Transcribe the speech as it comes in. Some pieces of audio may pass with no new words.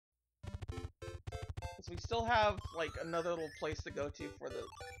we still have, like, another little place to go to for the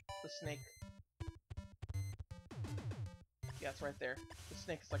snake. Yeah, it's right there. The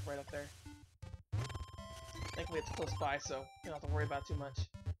snake is, like, right up there. Thankfully, it's close by, so you don't have to worry about it too much.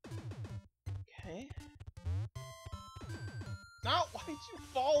 Okay. No! Why did you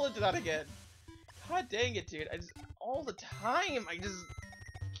fall into that again? God dang it, dude. All the time, I just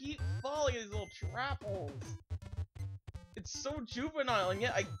keep falling in these little trap holes. It's so juvenile, and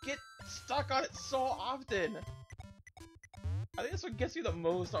yet I get stuck on it so often. I think that's what gets me the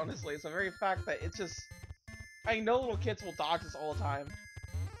most, honestly. It's the very fact that it's just... I know little kids will dodge this all the time.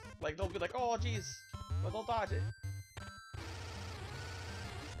 Like, they'll be like, oh, jeez. But they'll dodge it.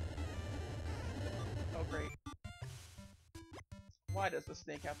 Oh, great. Why does the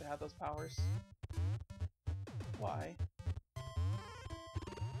snake have to have those powers? Why?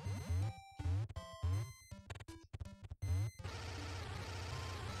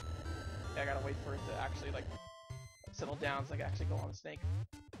 Yeah, I gotta wait for it to actually, like, settle down so I can actually go on the snake.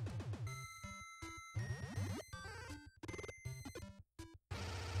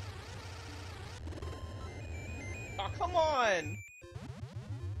 Oh, come on!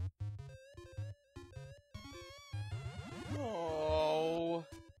 Oh.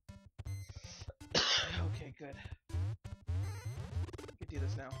 Okay, good. We can do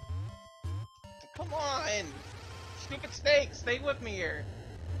this now. Come on! Stupid snake! Stay with me here!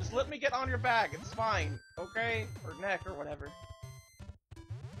 Just let me get on your back, it's fine, okay? Or neck, or whatever.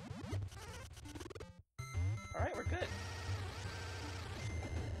 Alright, we're good.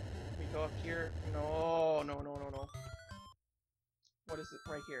 We go up here. No, no, no, no, no. What is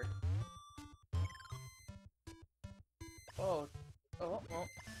it right here? Oh, oh, well,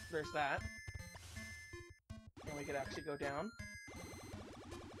 there's that. And we could actually go down.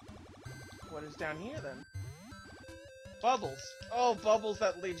 What is down here, then? Bubbles! Oh, bubbles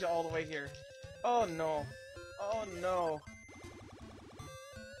that lead you all the way here. Oh, no. Oh, no.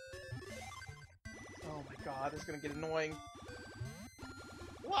 Oh my god, this is gonna get annoying.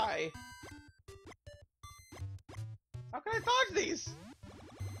 Why? How can I dodge these?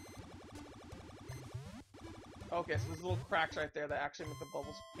 Okay, so there's little cracks right there that actually make the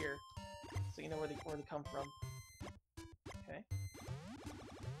bubbles appear. So you know where they come from. Okay.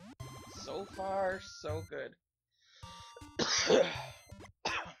 So far, so good.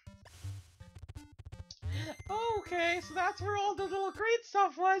 Okay, so that's where all the little green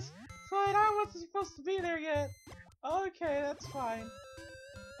stuff was. So I wasn't supposed to be there yet. Okay, that's fine.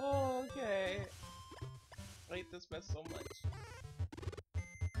 Okay. I hate this mess so much.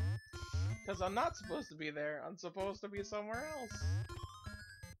 Because I'm not supposed to be there. I'm supposed to be somewhere else.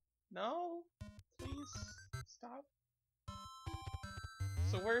 No? Please? Stop.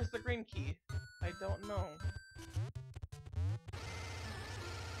 So where's the green key? I don't know.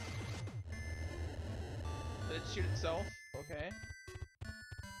 Did it shoot itself? Okay.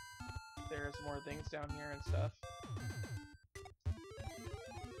 There's more things down here and stuff.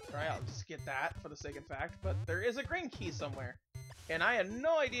 Alright, I'll just get that for the sake of fact, but there is a green key somewhere. And I have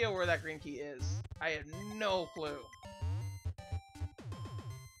no idea where that green key is. I have no clue.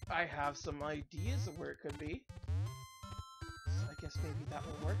 I have some ideas of where it could be. So I guess maybe that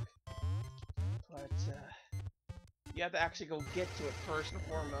will work. But, you have to actually go get to it first and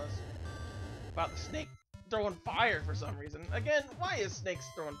foremost. About the snake throwing fire for some reason. Again, why is snakes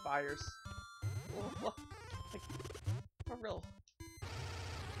throwing fires? Like, for real.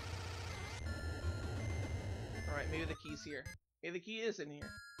 Alright, maybe the key's here. Maybe the key is in here.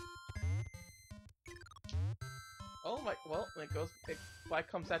 Oh my, well, why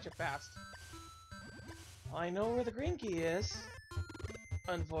comes at you fast? I know where the green key is.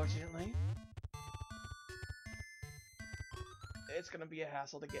 Unfortunately. It's gonna be a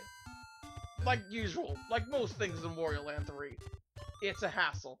hassle to get. Like usual, like most things in Wario Land 3. It's a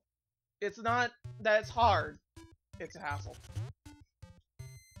hassle. It's not that it's hard. It's a hassle.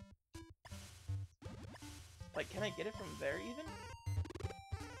 Like, can I get it from there even?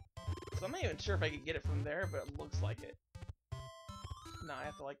 So I'm not even sure if I can get it from there, but it looks like it. Nah, I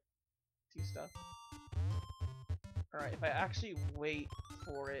have to, like, do stuff. Alright, if I actually wait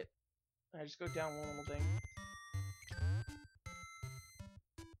for it, I just go down one little thing.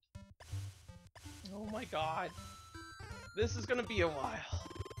 Oh my god. This is gonna be a while.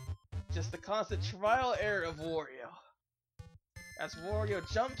 Just the constant trial error of Wario. As Wario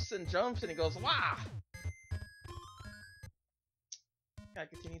jumps and jumps and he goes, wah! Gotta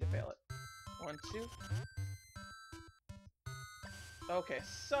continue to fail it. 1, 2. Okay,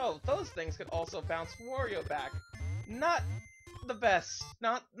 so those things could also bounce Wario back. Not the best.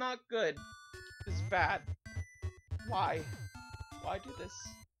 Not good. This is bad. Why? Why do this?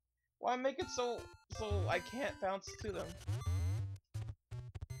 Why make it so I can't bounce to them?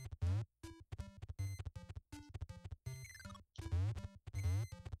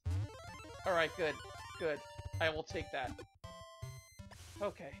 Alright, good. Good. I will take that.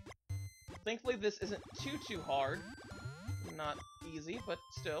 Okay. Thankfully this isn't too hard. Not easy, but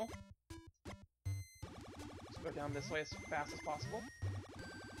still. Let's go down this way as fast as possible.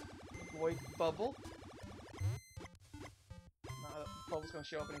 Avoid bubble. Bubble's gonna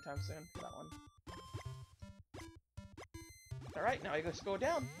show up anytime soon for that one. Alright, now I just go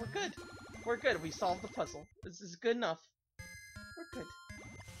down. We're good. We're good. We solved the puzzle. This is good enough. We're good.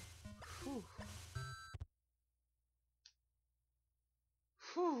 Whew.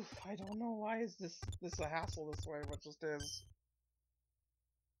 Whew. I don't know why is this a hassle this way, but just is.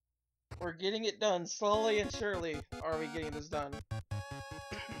 We're getting it done. Slowly and surely are we getting this done.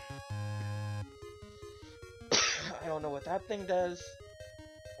 I don't know what that thing does,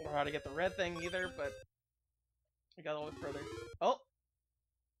 or how to get the red thing either, but we got a little bit further. Oh!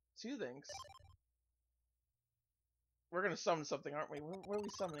 2 things. We're gonna summon something, aren't we? What are we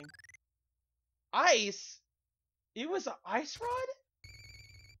summoning? Ice? It was an ice rod?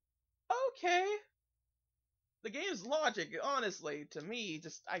 Okay. The game's logic, honestly, to me,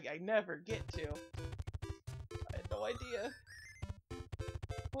 just, I never get to. I had no idea.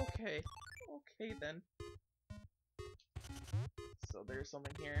 Okay. Okay, then. So there's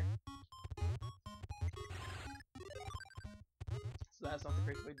something here. So that's not the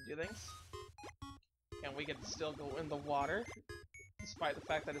great way to do things. And we can still go in the water, despite the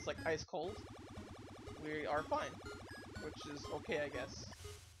fact that it's like ice cold. We are fine, which is okay, I guess.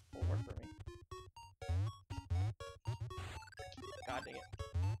 Will work for me. God dang it.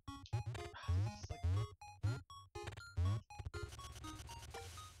 It's like...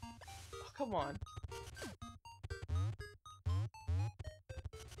 Oh, come on.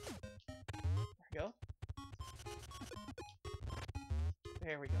 There we go.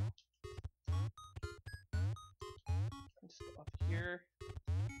 There we go. Just go up here.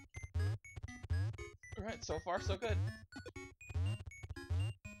 Alright, so far so good.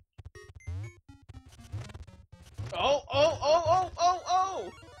 Oh!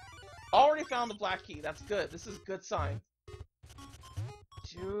 Already found the black key. That's good. This is a good sign.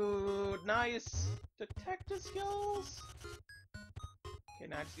 Dude, nice detective skills. Okay,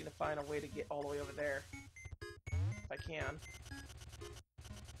 now I just need to find a way to get all the way over there. If I can.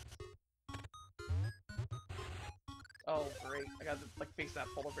 Oh, great. I gotta, like, face that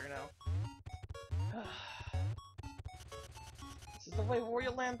polar bear now. This is the way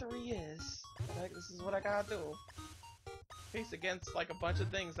Wario Land 3 is. This is what I gotta do. Face against, like, a bunch of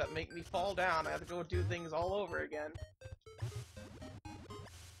things that make me fall down. I have to go do things all over again.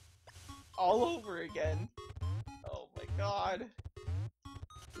 All over again. Oh my god.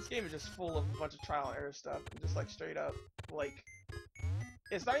 This game is just full of a bunch of trial and error stuff. And just, like, straight up, like...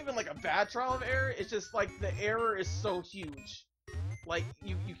 It's not even, like, a bad trial and error. It's just, like, the error is so huge. Like,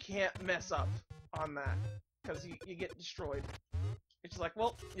 you can't mess up on that. Because you get destroyed. It's like,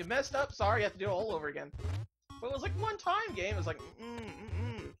 well, you messed up, sorry, you have to do it all over again. But it was like one-time game, it was like,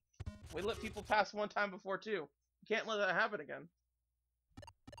 We let people pass one time before, too. You can't let that happen again.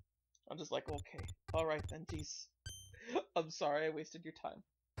 I'm just like, okay, alright then, jeez. I'm sorry I wasted your time.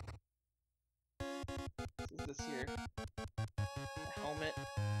 This is this here. The helmet.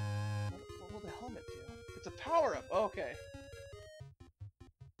 What will the helmet do? It's a power-up, okay.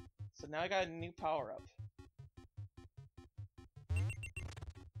 So now I got a new power-up.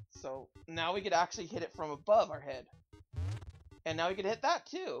 So now we could actually hit it from above our head. And now we could hit that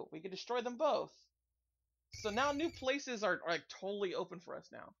too. We could destroy them both. So now new places are like totally open for us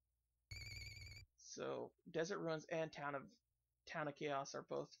now. So Desert Ruins and Town of Chaos are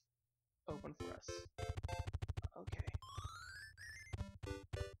both open for us. Okay.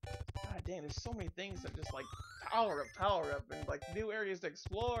 God damn, there's so many things that just like power up, and like new areas to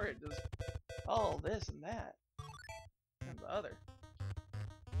explore, and just all this and that. And the other.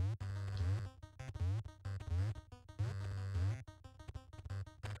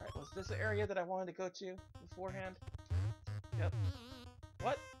 Alright, was this the area that I wanted to go to beforehand? Yep.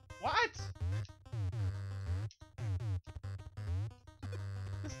 What? What?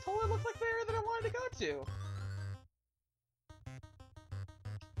 This totally looks like the area that I wanted to go to.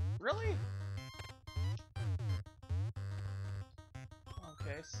 Really?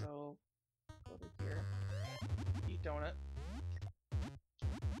 Okay, so go to here. Eat donut.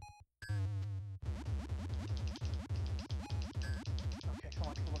 Okay, come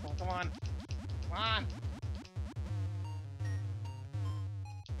on. Come on!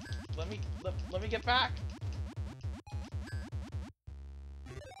 Let me get back.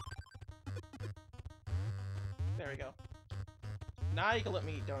 There we go. Now you can let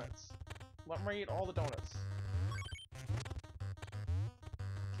me eat donuts. Let me eat all the donuts.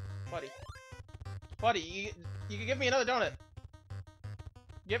 Buddy. Buddy, you can give me another donut.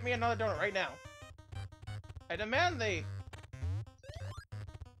 Give me another donut right now. I demand thee.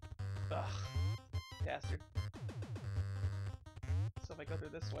 Ugh. Bastard. So if I go through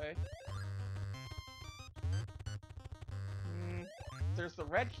this way... there's the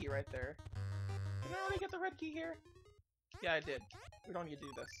red key right there. Did I already get the red key here? Yeah, I did. We don't need to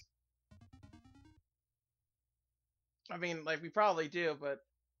do this. I mean, like, we probably do, but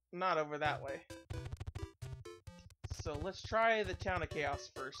not over that way. So let's try the Town of Chaos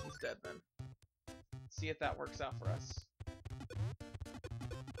first instead, then. See if that works out for us.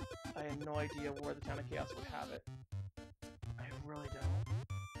 I have no idea where the Town of Chaos would have it. I really don't.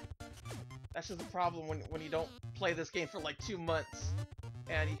 That's just the problem when you don't play this game for like 2 months,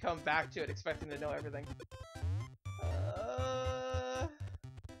 and you come back to it expecting to know everything.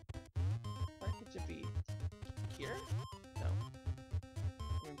 Where could you be? Here? No.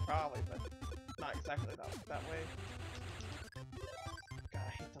 I mean, probably, but not exactly that way. God, I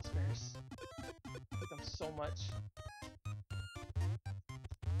hate those bears. I hate them so much.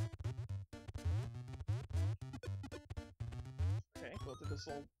 Okay, go through this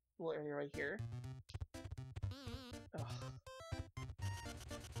little area right here. Ugh.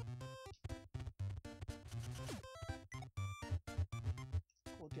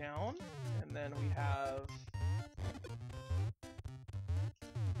 Go down, and then we have...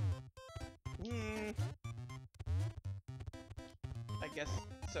 I guess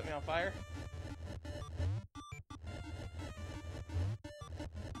set me on fire.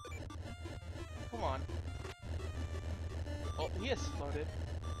 Come on. Oh, he exploded.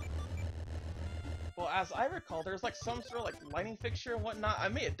 Well, as I recall, there's like some sort of like lighting fixture and whatnot. I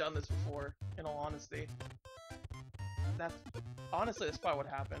may have done this before, in all honesty. Honestly, that's probably what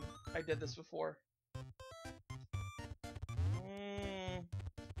happened. I did this before.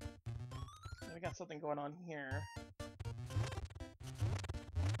 We got something going on here.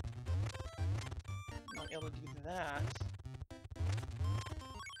 I'm not able to do that.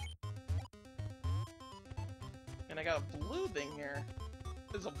 And I got a blue thing here.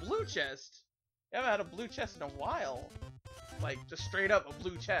 There's a blue chest. I haven't had a blue chest in a while. Like, just straight up a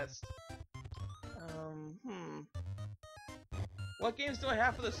blue chest. What games do I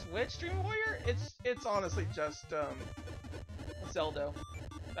have for the Switch, Dream Warrior? It's honestly just, Zelda.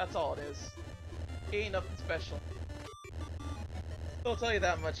 That's all it is. Ain't nothing special. I'll tell you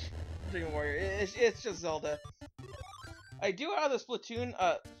that much, Dream Warrior. It's just Zelda. I do have the Splatoon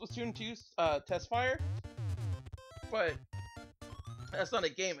 2 test fire, but that's not a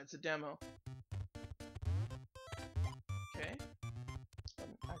game, it's a demo. Okay.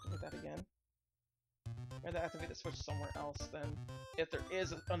 Activate that again. I have to activate the switch somewhere else then, if there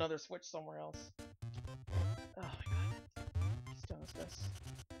is another switch somewhere else. Oh my god. He's done with this.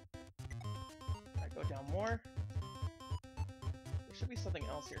 Alright, go down more. There should be something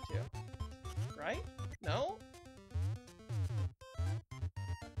else here too. Right? No?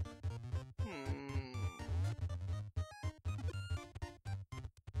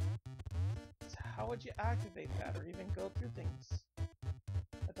 So how would you activate that or even go through things?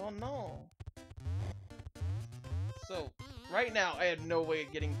 I don't know. So, right now, I have no way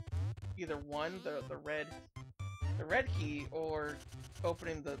of getting either one, the red key, or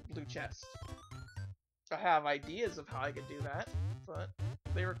opening the blue chest. I have ideas of how I could do that, but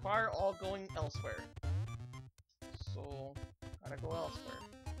they require all going elsewhere. So, gotta go elsewhere.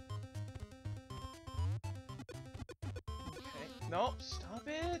 Okay. Nope, stop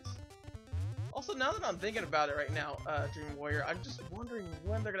it! Also, now that I'm thinking about it right now, Dream Warrior, I'm just wondering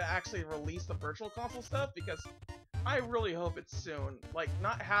when they're gonna actually release the Virtual Console stuff, because I really hope it's soon. Like,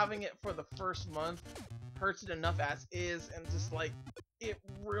 not having it for the first month hurts it enough as is, and just like, it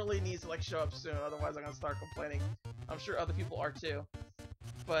really needs to like show up soon, otherwise I'm gonna start complaining. I'm sure other people are too.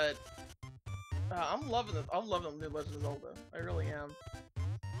 But I'm loving the new Legend of Zelda. I really am.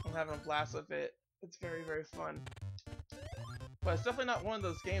 I'm having a blast with it. It's very, very fun. But it's definitely not one of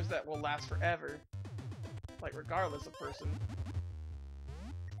those games that will last forever. Like, regardless of person.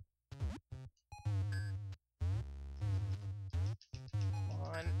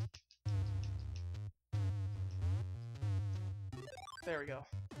 There we go.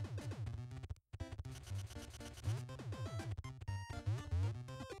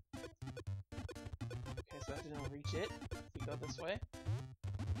 Okay, so that didn't reach it. We go this way.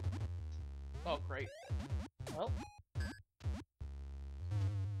 Oh, great. Well. God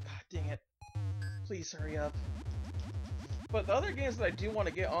dang it. Please hurry up. But the other games that I do want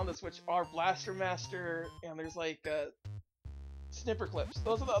to get on the Switch are Blaster Master, and there's like Snipper Clips.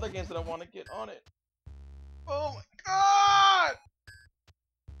 Those are the other games that I want to get on it. Oh my god!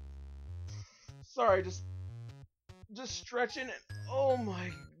 Sorry, just stretching it. Oh my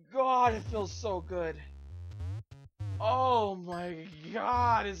god, it feels so good. Oh my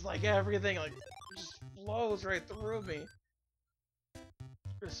god, it's like everything like just flows right through me.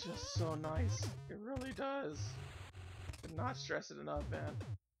 It's just so nice. It really does. Could not stress it enough, man.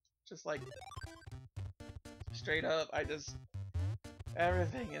 Just like straight up,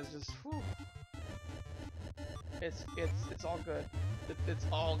 everything is just whew. It's all good. It's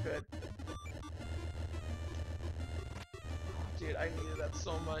all good. Dude, I needed that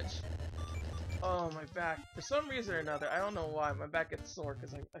so much. Oh, my back. For some reason or another, I don't know why, my back gets sore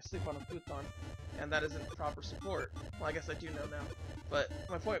because I sleep on a futon, and that isn't proper support. Well, I guess I do know now. But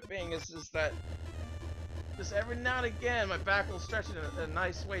my point being is that just every now and again, my back will stretch in a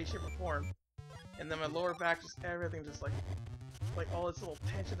nice way, shape, or form. And then my lower back, just everything just like all this little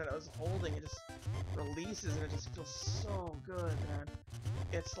tension that I was holding, it just releases and it just feels so good, man.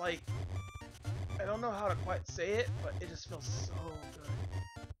 It's like, I don't know how to quite say it, but it just feels so good.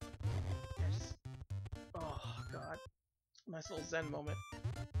 Oh god, nice little zen moment.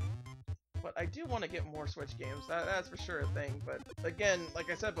 But I do want to get more Switch games. That's for sure a thing. But again,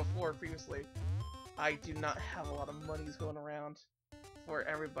 like I said before previously, I do not have a lot of monies going around for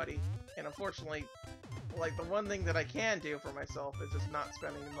everybody, and unfortunately, like the one thing that I can do for myself is just not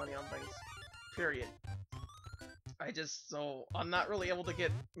spending money on things. Period. So I'm not really able to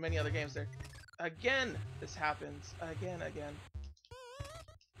get many other games there. Again, this happens. Again.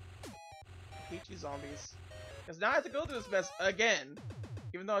 I hate you zombies. Because now I have to go through this mess again.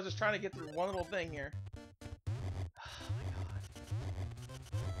 Even though I was just trying to get through one little thing here. Oh my god.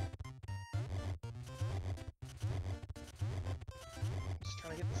 I'm just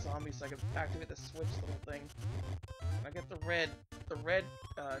trying to get the zombies so I can activate the switch little thing. And I get the red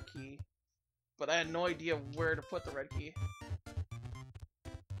key. But I had no idea where to put the red key.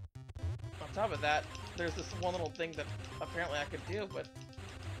 On top of that, there's this one little thing that apparently I could do, but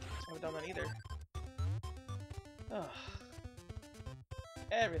I haven't done that either. Ugh.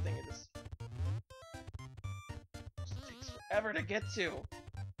 Everything just takes forever to get to.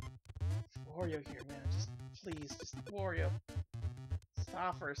 Wario here, man. Please, just Wario.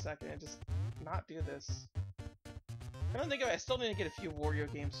 Stop for a second and just not do this. I don't think I still need to get a few Wario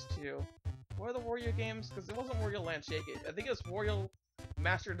games too. What are the Wario games? Because it wasn't Wario Land Shake It. I think it was Wario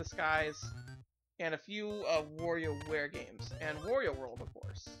Master Disguise and a few WarioWare games. And Wario World, of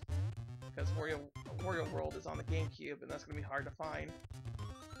course. Because Wario World is on the GameCube, and that's going to be hard to find.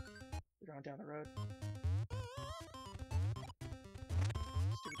 We're going down the road.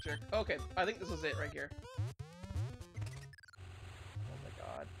 Stupid jerk. Okay, I think this was it right here. Oh my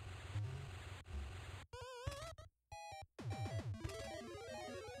god.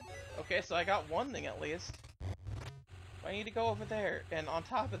 Okay, so I got one thing at least. I need to go over there, and on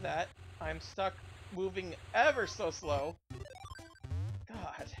top of that, I'm stuck moving ever so slow.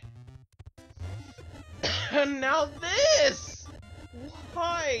 God. And now this!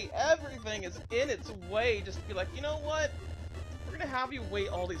 Why? Everything is in its way just to be like, you know what? We're gonna have you wait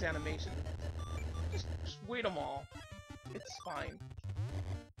all these animations. Just wait them all. It's fine.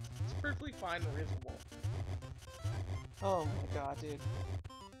 It's perfectly fine and reasonable. Oh my god, dude.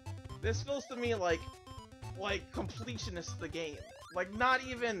 This feels to me like completionist the game. Like, not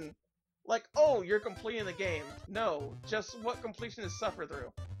even like, oh, you're completing the game. No, just what completionists suffer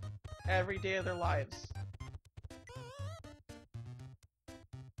through every day of their lives.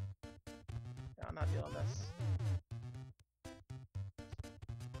 No, I'm not feeling this.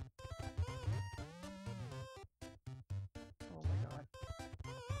 Oh my god.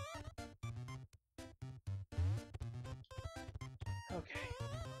 Okay.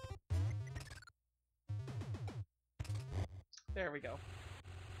 There we go.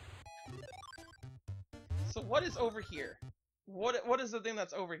 So what is over here? What is the thing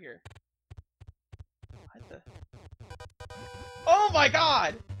that's over here? What the? Oh my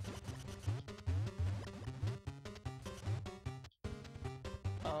god!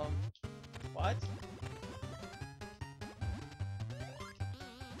 What?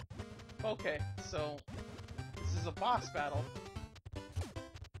 Okay, so this is a boss battle.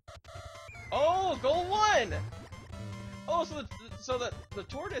 Oh, goal 1! Oh, so the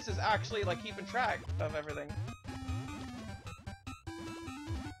tortoise is actually like keeping track of everything.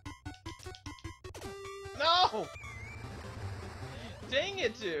 No! Dang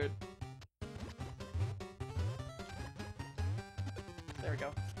it, dude. There we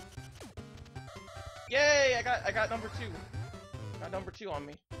go. Yay! I got number 2. Got number 2 on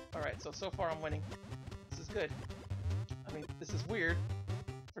me. Alright, so far I'm winning. This is good. I mean, this is weird.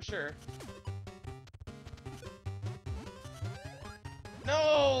 For sure.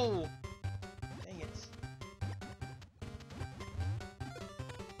 No! Dang it.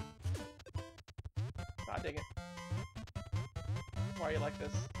 God dang it. Why are you like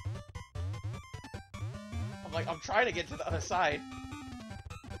this? I'm trying to get to the other side.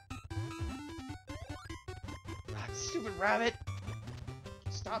 God, stupid rabbit!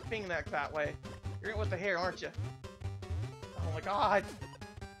 Stop being that way. You're in with the hair, aren't you? Oh my god!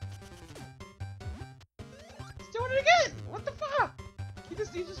 He's doing it again! What the fuck? He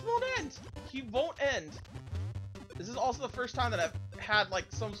just won't end. He won't end. This is also the first time that I've had like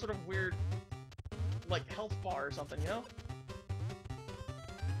some sort of weird like health bar or something, you know?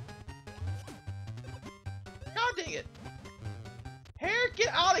 God dang it! Hair, get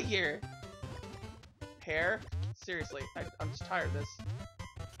out of here! Hair? Seriously, I'm just tired of this.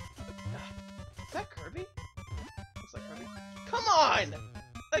 Is that Kirby? Looks like Kirby. Come on!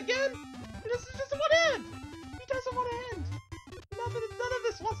 Again? This doesn't want to end! He doesn't want to end! None of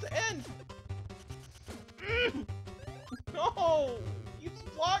this wants to end! No! He keeps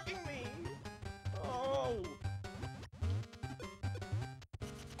blocking me! Oh!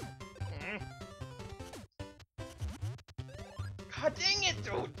 God dang it,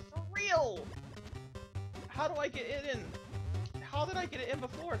 dude! For real! How do I get it in? How did I get it in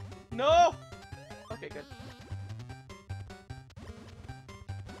before? No! Okay, good.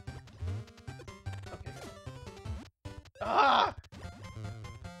 Okay, good. Ah!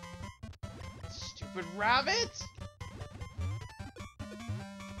 Stupid rabbit!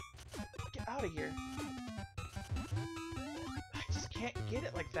 Get out of here. I just can't get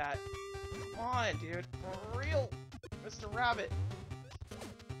it like that. Come on, dude. For real. Mr. Rabbit.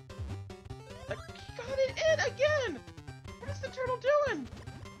 I got it in again! What is the turtle doing?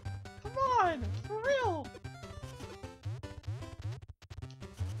 Come on! For real!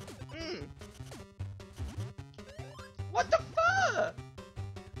 What the fuck?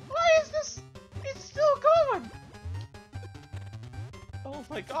 Why is this? It's still going! Oh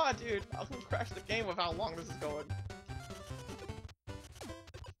my god, dude. I'm gonna crash the game with how long this is going.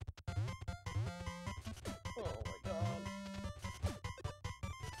 Oh my god.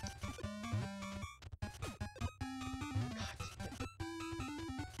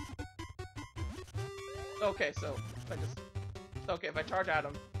 Okay, so if I charge at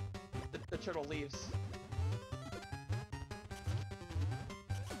him, the turtle leaves.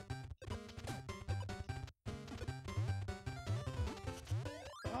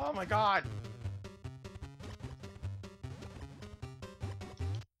 Oh my god!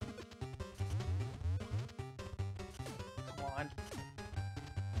 Come on.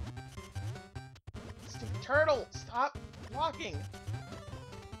 Stupid turtle! Stop walking!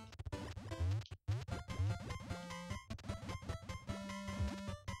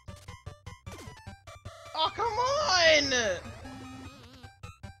 Oh, come on!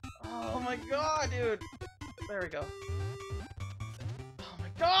 Oh my god, dude! There we go. Oh my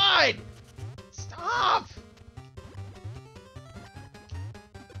god! Stop!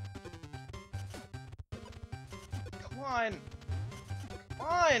 Come on! Come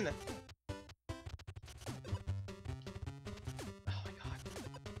on! Oh my god.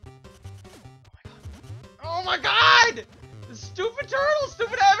 Oh my god! The stupid turtle!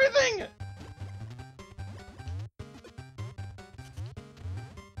 Stupid everything!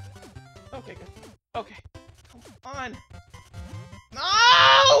 Okay, good. Okay. Come on.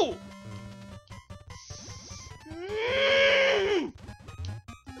 No!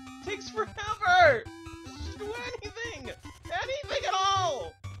 Takes forever! Just do anything! Anything at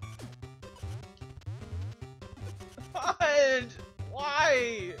all! God!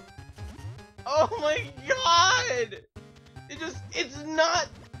 Why? Oh my god!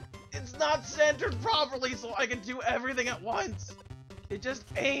 It's not centered properly so I can do everything at once. It just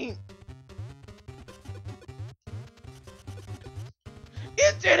ain't.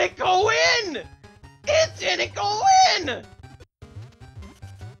 It didn't go in! It didn't go in!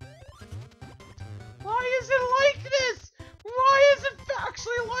 Why is it like this? Why is it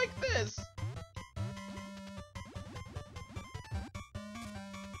actually like this?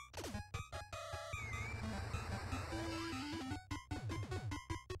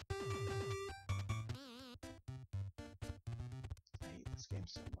 I hate this game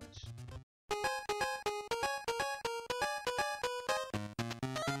so much.